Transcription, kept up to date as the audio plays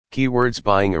Keywords: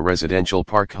 buying a residential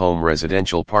park home.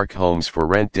 Residential park homes for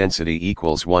rent. Density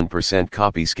equals 1%.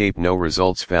 Copyscape. No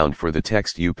results found for the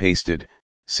text you pasted.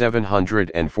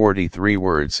 743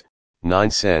 words,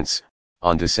 9 cents,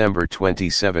 on December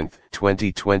 27,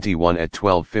 2021 at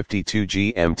 12:52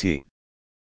 GMT.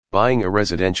 Buying a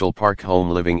residential park home.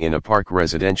 Living in a park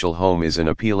residential home is an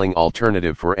appealing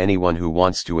alternative for anyone who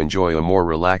wants to enjoy a more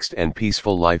relaxed and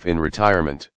peaceful life in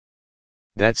retirement.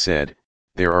 That said,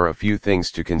 there are a few things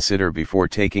to consider before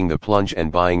taking the plunge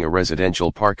and buying a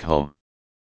residential park home.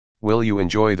 Will you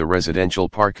enjoy the residential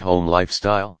park home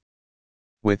lifestyle?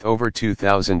 With over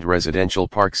 2,000 residential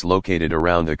parks located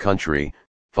around the country,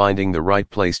 finding the right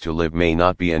place to live may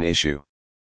not be an issue.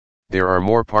 There are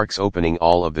more parks opening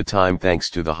all of the time thanks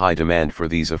to the high demand for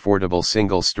these affordable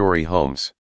single-story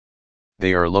homes.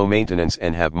 They are low maintenance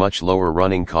and have much lower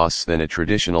running costs than a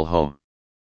traditional home.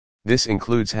 This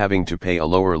includes having to pay a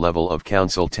lower level of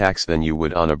council tax than you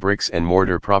would on a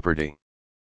bricks-and-mortar property.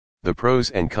 The pros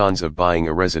and cons of buying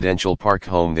a residential park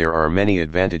home. There are many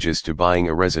advantages to buying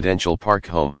a residential park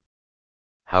home.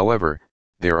 However,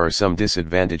 there are some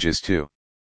disadvantages too.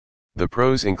 The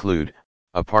pros include: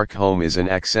 a park home is an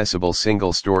accessible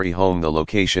single-story home. The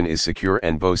location is secure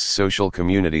and boasts social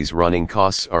communities. Running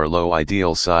costs are low.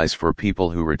 Ideal size for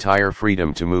people who retire.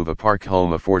 Freedom to move. A park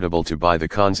home affordable to buy. The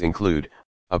cons include: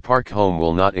 a park home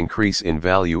will not increase in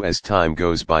value as time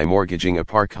goes by. Mortgaging a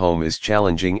park home is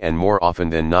challenging and more often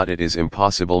than not it is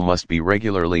impossible. Must be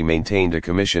regularly maintained. A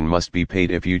commission must be paid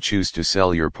if you choose to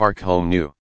sell your park home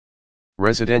new.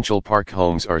 Residential park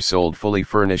homes are sold fully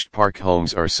furnished. Park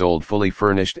homes are sold fully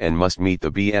furnished and must meet the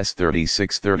BS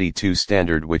 3632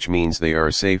 standard, which means they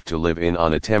are safe to live in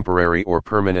on a temporary or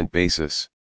permanent basis.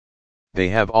 They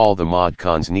have all the mod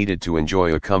cons needed to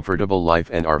enjoy a comfortable life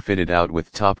and are fitted out with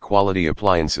top quality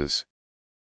appliances.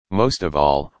 Most of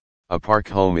all, a park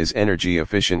home is energy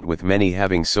efficient, with many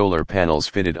having solar panels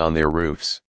fitted on their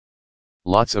roofs.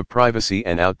 Lots of privacy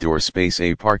and outdoor space.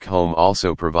 A park home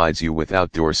also provides you with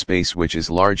outdoor space which is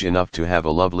large enough to have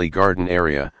a lovely garden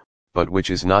area, but which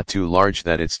is not too large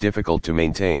that it's difficult to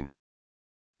maintain.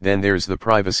 Then there's the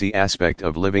privacy aspect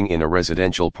of living in a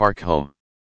residential park home.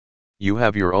 You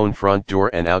have your own front door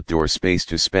and outdoor space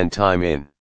to spend time in.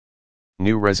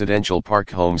 New residential park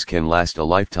homes can last a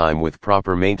lifetime with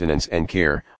proper maintenance and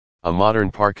care. A modern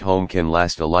park home can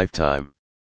last a lifetime.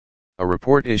 A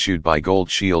report issued by Gold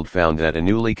Shield found that a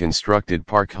newly constructed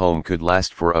park home could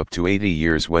last for up to 80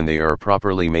 years when they are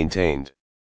properly maintained.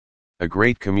 A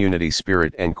great community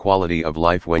spirit and quality of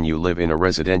life. When you live in a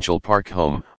residential park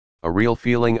home, a real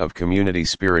feeling of community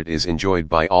spirit is enjoyed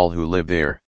by all who live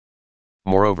there.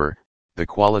 Moreover, the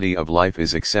quality of life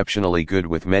is exceptionally good,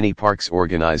 with many parks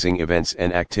organizing events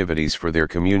and activities for their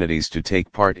communities to take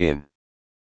part in.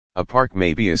 A park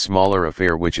may be a smaller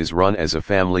affair which is run as a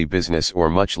family business, or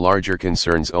much larger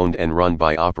concerns owned and run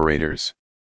by operators.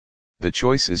 The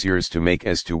choice is yours to make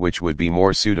as to which would be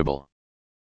more suitable.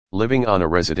 Living on a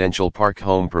residential park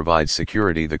home provides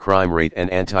security. The crime rate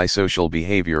and antisocial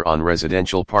behavior on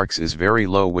residential parks is very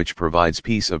low, which provides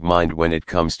peace of mind when it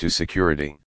comes to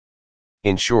security.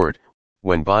 In short,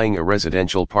 when buying a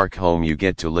residential park home you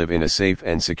get to live in a safe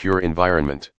and secure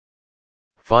environment.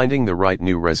 Finding the right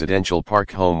new residential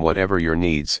park home. Whatever your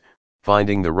needs,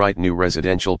 finding the right new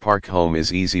residential park home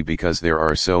is easy because there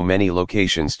are so many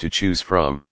locations to choose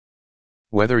from.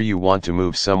 Whether you want to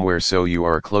move somewhere so you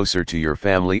are closer to your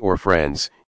family or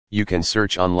friends, you can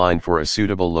search online for a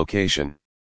suitable location.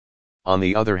 On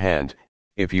the other hand,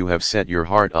 if you have set your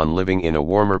heart on living in a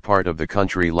warmer part of the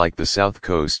country like the South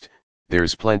Coast,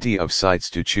 there's plenty of sites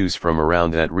to choose from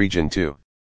around that region too.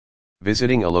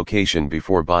 Visiting a location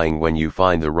before buying. When you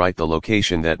find the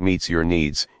location that meets your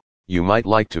needs, you might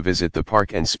like to visit the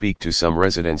park and speak to some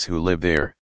residents who live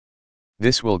there.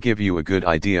 This will give you a good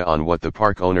idea on what the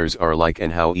park owners are like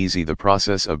and how easy the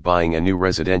process of buying a new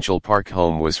residential park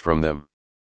home was from them.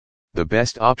 The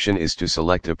best option is to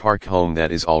select a park home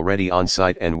that is already on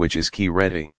site and which is key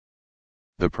ready.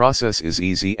 The process is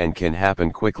easy and can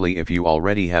happen quickly if you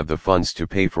already have the funds to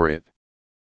pay for it.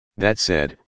 That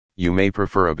said, you may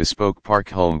prefer a bespoke park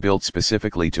home built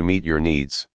specifically to meet your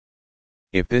needs.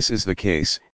 If this is the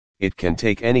case, it can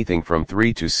take anything from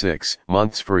 3 to 6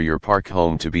 months for your park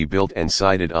home to be built and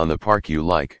sited on the park you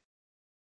like.